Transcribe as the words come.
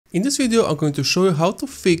In this video I'm going to show you how to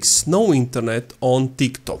fix no internet on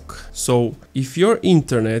TikTok. So if your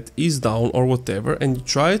internet is down or whatever and you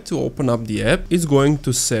try to open up the app, it's going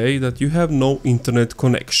to say that you have no internet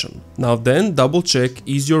connection. Now then double check,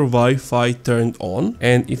 is your Wi-Fi turned on,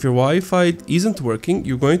 and if your Wi-Fi isn't working,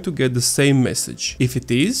 you're going to get the same message. If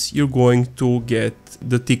it is, you're going to get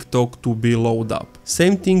the TikTok to be loaded up.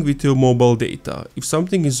 Same thing with your mobile data. If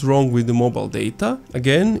something is wrong with the mobile data,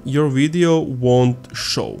 again, your video won't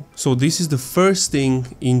show. So this is the first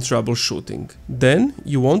thing in troubleshooting. Then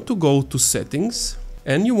you want to go to settings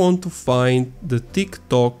and you want to find the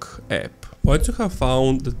TikTok app. Once you have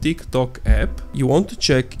found the TikTok app, you want to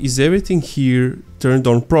check, is everything here turned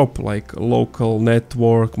on proper, like local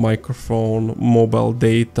network, microphone, mobile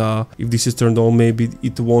data. If this is turned on, maybe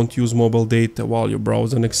it won't use mobile data while you're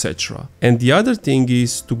browsing, etc. And the other thing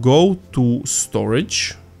is to go to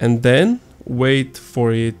storage and then wait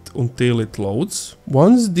for it until it loads.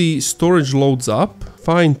 Once the storage loads up,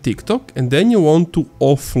 find TikTok and then you want to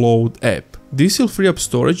offload app. This will free up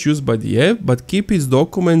storage used by the app, but keep its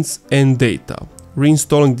documents and data.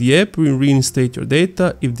 Reinstalling the app will reinstate your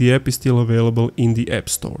data if the app is still available in the App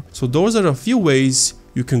Store. So those are a few ways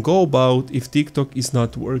you can go about if TikTok is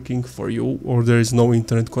not working for you or there is no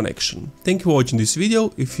internet connection. Thank you for watching this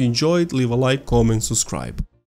video. If you enjoyed, leave a like, comment, subscribe.